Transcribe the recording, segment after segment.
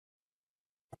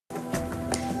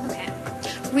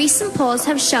Recent polls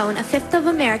have shown a fifth of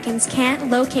Americans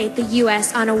can't locate the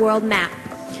U.S. on a world map.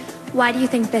 Why do you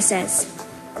think this is?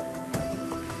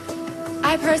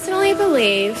 I personally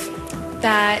believe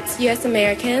that U.S.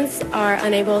 Americans are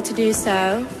unable to do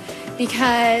so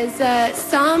because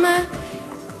some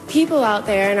people out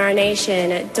there in our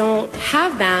nation don't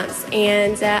have maps,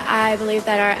 and I believe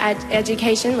that our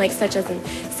education, like such as in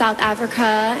South Africa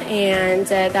and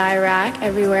the Iraq,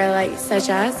 everywhere like such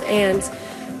as, and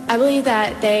I believe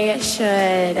that they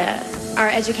should, our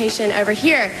education over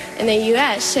here in the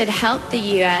U.S. should help the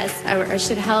U.S. or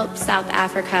should help South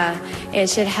Africa and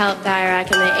should help the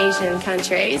Iraq and the Asian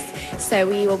countries, so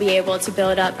we will be able to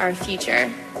build up our future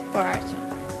for our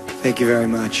children. Thank you very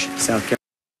much, South Carolina.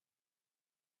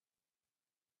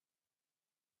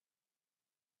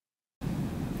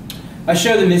 I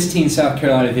show the Miss Teen South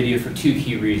Carolina video for two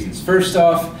key reasons. First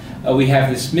off, we have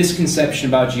this misconception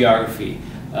about geography,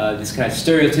 this kind of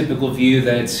stereotypical view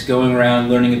that it's going around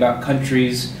learning about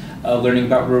countries, learning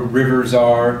about where rivers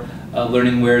are,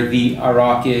 learning where the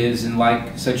Iraq is and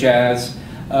like such as.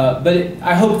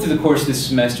 I hope through the course of this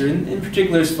semester, in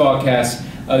particular this Vodcast,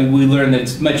 we learn that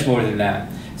it's much more than that.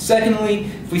 Secondly,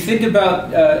 if we think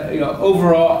about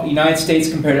overall United States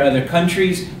compared to other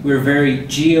countries, we're very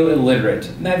geo-illiterate.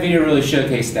 And that video really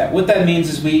showcased that. What that means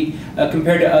is we,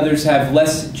 compared to others, have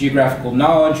less geographical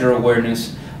knowledge or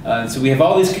awareness. So we have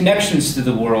all these connections to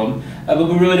the world, but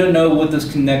we really don't know what those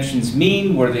connections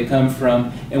mean, where they come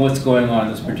from, and what's going on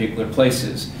in those particular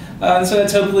places. And so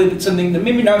that's hopefully something that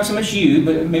maybe not so much you,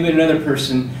 but maybe another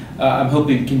person I'm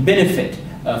hoping can benefit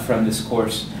from this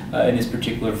course in this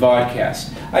particular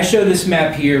vodcast. I show this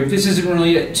map here. This isn't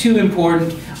really too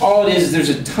important. All it is there's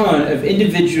a ton of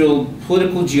individual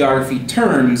political geography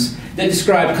terms that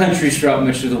describe countries throughout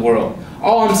much of the world.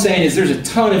 All I'm saying is there's a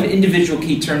ton of individual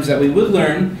key terms that we would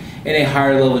learn in a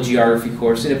higher level geography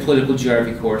course, in a political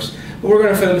geography course, but we're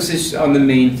going to focus on the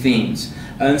main themes.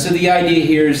 And so the idea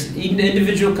here is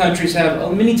individual countries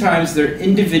have many times their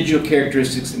individual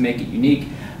characteristics that make it unique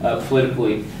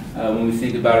politically when we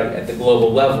think about it at the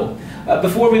global level.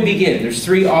 Before we begin, there's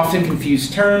three often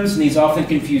confused terms, and these often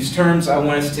confused terms I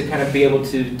want us to kind of be able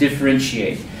to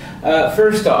differentiate.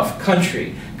 First off,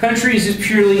 country. Country is just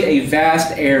purely a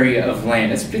vast area of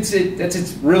land. That's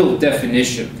its real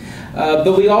definition.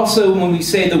 But we also, when we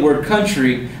say the word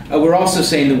country, we're also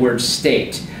saying the word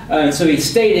state. So a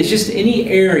state is just any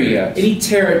area, any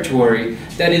territory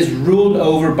that is ruled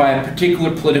over by a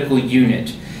particular political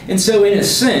unit. And so in a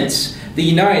sense, the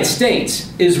United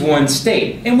States is one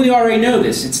state. And we already know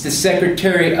this. It's the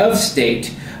Secretary of State,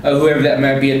 whoever that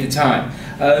might be at the time.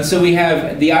 So we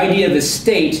have the idea of a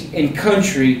state and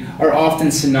country are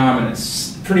often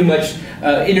synonymous, pretty much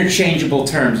interchangeable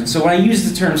terms. And so when I use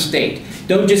the term state,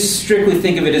 don't just strictly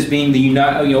think of it as being the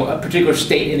a particular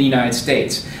state in the United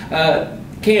States.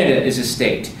 Canada is a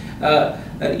state.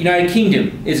 United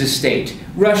Kingdom is a state.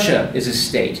 Russia is a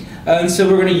state. And so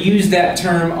we're going to use that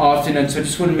term often, and so I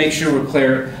just want to make sure we're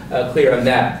clear on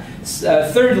that.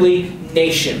 Thirdly,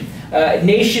 nation.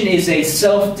 Nation is a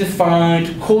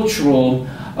self-defined cultural,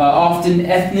 often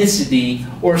ethnicity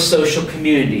or social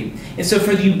community. And so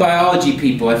for you biology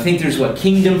people, I think there's what,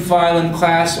 kingdom, phylum,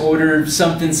 class, order,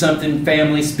 something, something,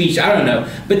 family, speech, I don't know.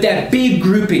 But that big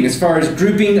grouping, as far as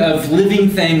grouping of living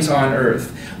things on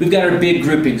Earth, we've got our big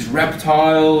groupings,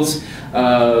 reptiles,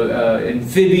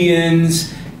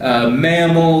 amphibians,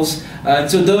 mammals.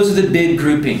 So those are the big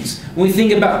groupings. When we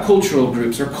think about cultural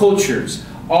groups or cultures,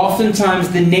 oftentimes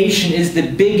the nation is the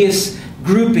biggest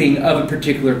grouping of a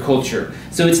particular culture.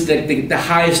 So it's the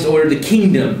highest order, the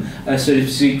kingdom, so to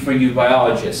speak, for you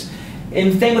biologists.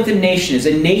 And the thing with a nation is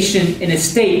a nation and a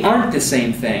state aren't the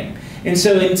same thing. And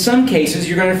so in some cases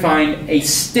you're going to find a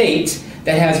state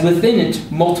that has within it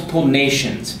multiple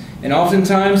nations. And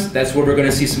oftentimes that's where we're going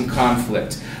to see some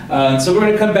conflict. So we're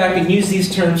going to come back and use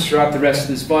these terms throughout the rest of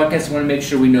this podcast. I want to make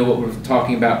sure we know what we're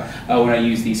talking about when I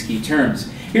use these key terms.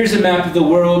 Here's a map of the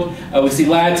world. We see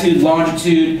latitude,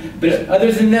 longitude, but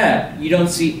other than that, you don't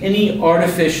see any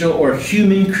artificial or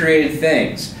human-created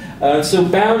things. So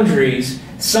boundaries,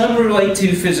 some relate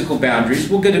to physical boundaries.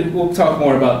 We'll talk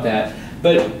more about that.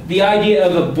 But the idea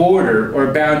of a border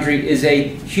or boundary is a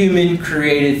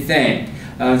human-created thing.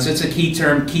 So it's a key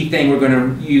term, key thing we're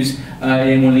going to use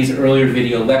in one of these earlier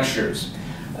video lectures.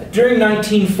 During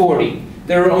 1940,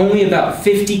 there were only about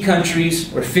 50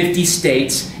 countries or 50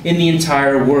 states in the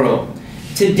entire world.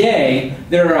 Today,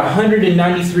 there are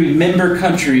 193 member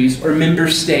countries or member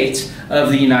states of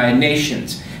the United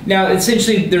Nations. Now,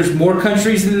 essentially, there's more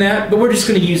countries than that, but we're just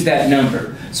going to use that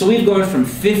number. So we've gone from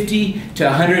 50 to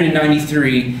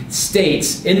 193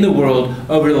 states in the world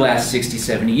over the last 60,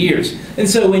 70 years. And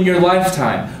so in your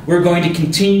lifetime, we're going to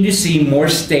continue to see more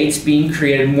states being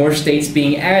created, more states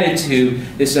being added to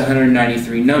this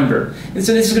 193 number. And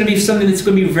so this is going to be something that's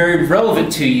going to be very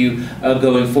relevant to you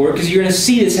going forward, because you're going to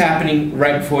see this happening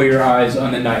right before your eyes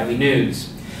on the nightly news.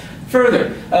 Further,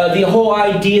 the whole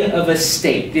idea of a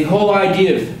state, the whole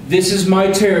idea of this is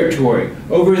my territory,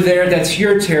 over there that's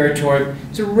your territory,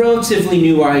 it's a relatively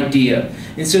new idea.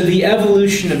 And so the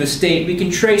evolution of a state we can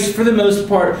trace for the most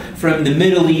part from the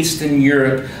Middle East and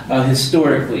Europe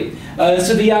historically.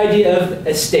 So the idea of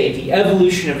a state, the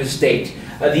evolution of a state,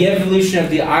 the evolution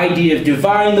of the idea of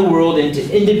dividing the world into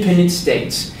independent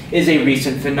states is a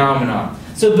recent phenomenon.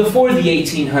 So before the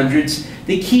 1800s,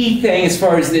 the key thing as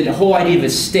far as the whole idea of a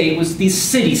state was these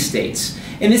city-states.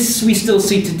 And this we still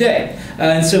see today.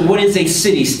 And so what is a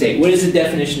city-state? What is the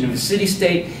definition of a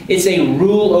city-state? It's a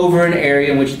rule over an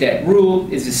area in which that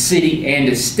rule is a city and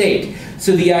a state.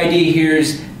 So the idea here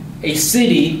is a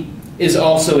city is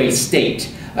also a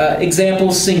state.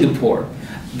 Examples, Singapore,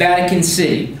 Vatican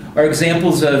City, are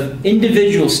examples of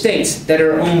individual states that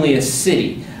are only a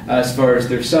city as far as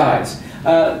their size.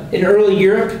 In early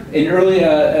Europe, in early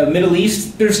Middle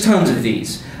East, there's tons of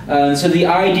these. So the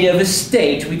idea of a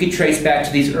state, we could trace back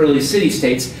to these early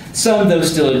city-states. Some of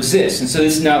those still exist, and so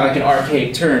this is not like an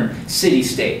archaic term,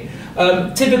 city-state.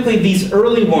 Typically, these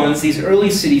early ones, these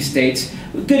early city-states,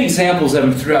 good examples of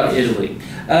them throughout Italy.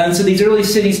 And so these early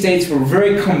city-states were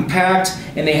very compact,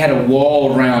 and they had a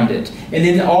wall around it. And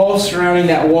then all surrounding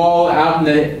that wall, out in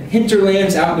the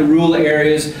hinterlands, out in the rural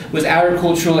areas, was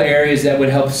agricultural areas that would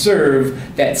help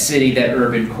serve that city, that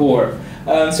urban core.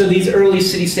 So these early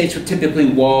city-states were typically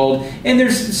walled, and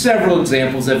there's several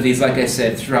examples of these, like I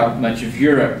said, throughout much of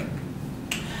Europe.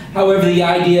 However, the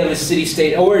idea of a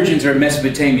city-state origins are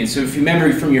Mesopotamian. So if you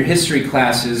remember from your history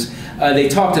classes, they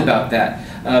talked about that,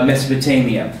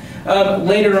 Mesopotamia.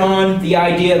 Later on, the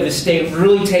idea of a state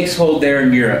really takes hold there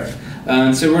in Europe.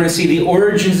 So we're going to see the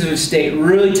origins of a state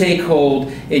really take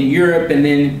hold in Europe, and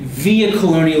then via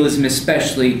colonialism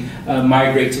especially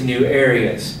migrate to new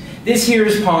areas. This here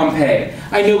is Pompeii.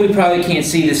 I know we probably can't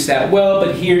see this that well,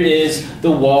 but here is the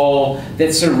wall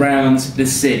that surrounds the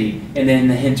city, and then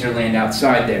the hinterland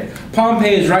outside there.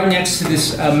 Pompeii is right next to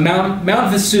this Mount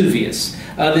Vesuvius,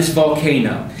 this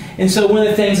volcano. And so one of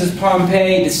the things is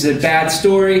Pompeii, this is a bad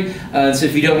story, so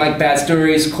if you don't like bad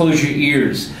stories, close your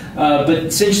ears. But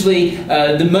essentially,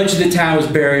 much of the town was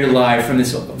buried alive from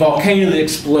this volcano that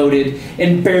exploded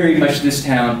and buried much of this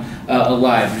town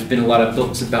alive. There's been a lot of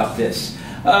books about this.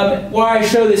 Why I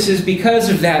show this is because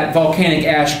of that volcanic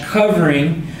ash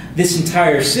covering this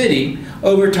entire city.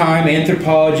 Over time,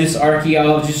 anthropologists,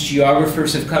 archaeologists,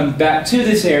 geographers have come back to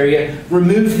this area,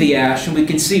 removed the ash, and we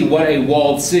can see what a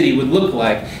walled city would look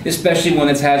like, especially one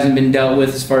that hasn't been dealt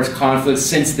with as far as conflicts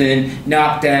since then,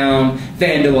 knocked down,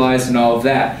 vandalized, and all of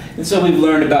that. And so we've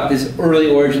learned about these early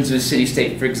origins of a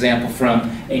city-state, for example, from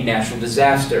a natural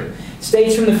disaster.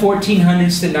 States from the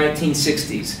 1400s to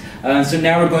 1960s. So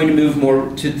now we're going to move more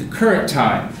to the current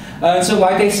time. So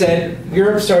like I said,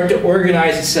 Europe started to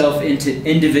organize itself into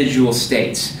individual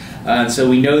states. So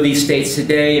we know these states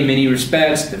today in many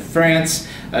respects. In France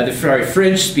they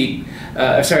speak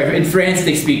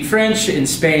French, in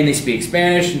Spain they speak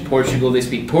Spanish, in Portugal they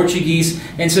speak Portuguese,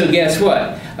 and so guess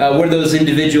what? Where those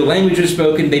individual languages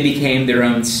spoken, they became their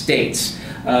own states.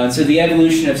 So the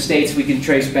evolution of states we can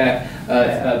trace back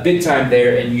big time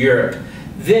there in Europe.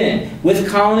 Then, with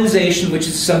colonization, which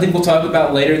is something we'll talk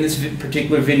about later in this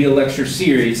particular video lecture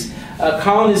series,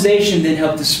 colonization then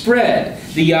helped to spread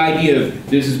the idea of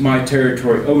this is my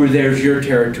territory, over there's your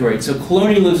territory. So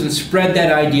colonialism spread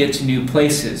that idea to new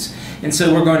places. And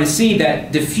so we're going to see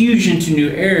that diffusion to new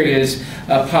areas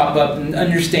pop up, and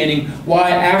understanding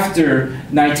why after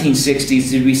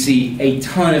 1960s did we see a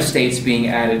ton of states being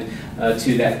added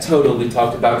to that total we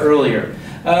talked about earlier.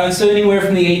 So anywhere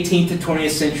from the 18th to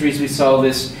 20th centuries we saw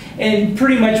this, and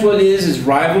pretty much what it is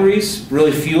rivalries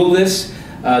really fuel this.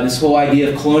 This whole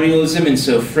idea of colonialism, and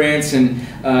so France and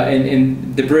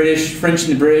the British, French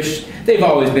and the British, they've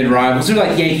always been rivals. They're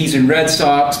like Yankees and Red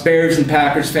Sox, Bears and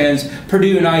Packers fans,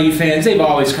 Purdue and IU fans. They've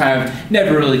always kind of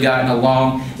never really gotten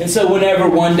along. And so whenever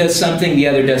one does something, the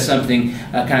other does something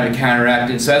kind of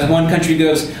counteracted. So as one country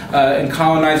goes and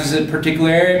colonizes a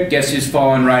particular area, guess who's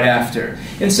following right after?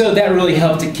 And so that really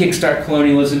helped to kickstart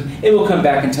colonialism. It will come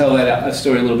back and tell that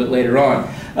story a little bit later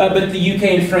on. but the UK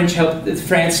and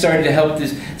France started to help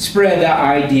spread that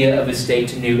idea of a state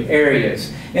to new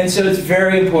areas. And so it's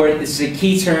very important. This is a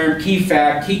key term, key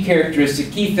fact, key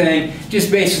characteristic, key thing.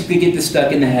 Just basically get this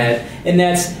stuck in the head. And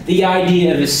that's the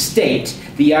idea of a state,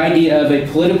 the idea of a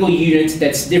political unit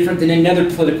that's different than another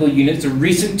political unit. It's a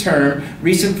recent term,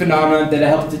 recent phenomenon that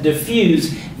helped to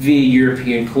diffuse via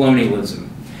European colonialism.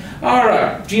 All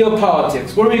right,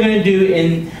 geopolitics. What are we going to do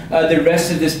in the rest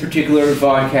of this particular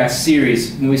Vodcast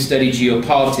series when we study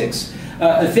geopolitics?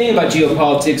 The thing about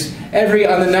geopolitics,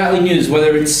 on the nightly news,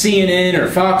 whether it's CNN or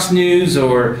Fox News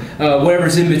or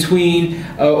whatever's in between,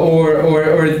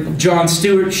 or Jon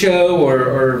Stewart show,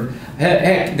 or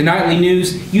heck, the nightly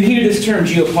news, you hear this term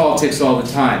geopolitics all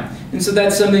the time. And so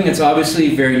that's something that's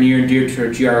obviously very near and dear to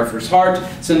a geographer's heart,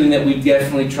 something that we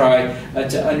definitely try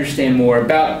to understand more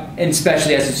about, and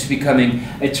especially as it's becoming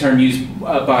a term used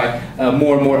by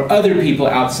more and more other people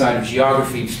outside of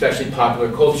geography, especially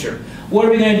popular culture. What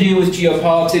are we going to do with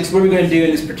geopolitics? What are we going to do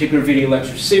in this particular video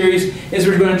lecture series is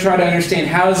we're going to try to understand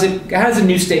how does a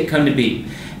new state come to be.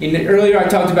 Earlier I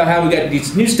talked about how we got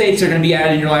these new states that are going to be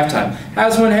added in your lifetime. How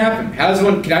does one happen?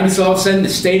 Can I just all of a sudden the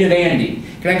state of Andy?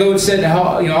 Can I go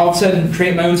and all of a sudden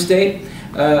create my own state?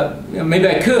 Maybe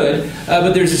I could,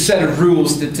 but there's a set of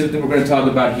rules that we're going to talk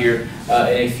about here in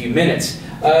a few minutes.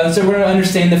 So we're going to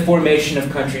understand the formation of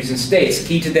countries and states.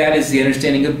 Key to that is the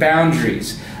understanding of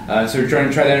boundaries. So we're trying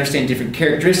to understand different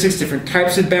characteristics, different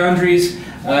types of boundaries,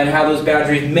 and how those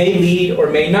boundaries may lead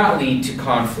or may not lead to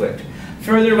conflict.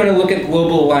 Further, we're going to look at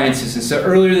global alliances. And so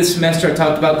earlier this semester I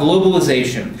talked about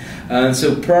globalization.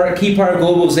 So a key part of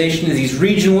globalization is these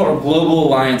regional or global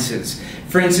alliances.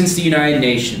 For instance, the United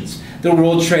Nations, the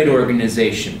World Trade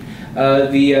Organization,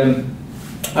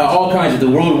 all kinds of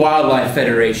the World Wildlife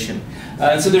Federation.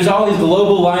 So there's all these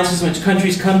global alliances in which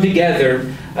countries come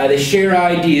together, they share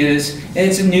ideas, and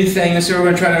it's a new thing, and so we're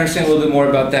going to try to understand a little bit more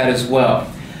about that as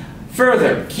well.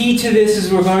 Further, key to this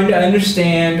is we're going to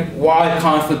understand why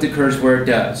conflict occurs where it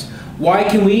does. Why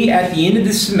can we, at the end of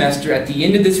this semester, at the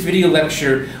end of this video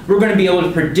lecture, we're going to be able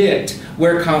to predict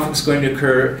where conflict is going to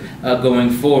occur going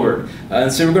forward.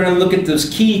 So we're going to look at those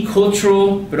key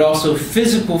cultural but also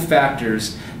physical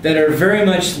factors that are very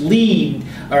much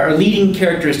leading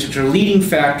characteristics or leading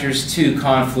factors to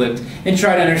conflict, and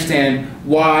try to understand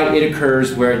why it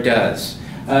occurs where it does.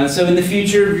 So in the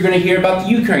future, you're going to hear about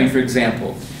the Ukraine, for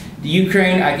example. The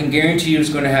Ukraine, I can guarantee you,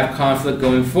 is going to have conflict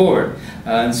going forward.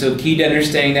 And so key to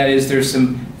understanding that is there's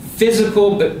some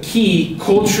physical but key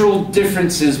cultural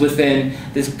differences within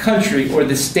this country or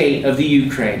the state of the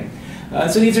Ukraine.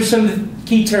 So these are some of the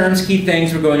key terms, key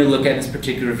things we're going to look at in this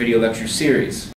particular video lecture series.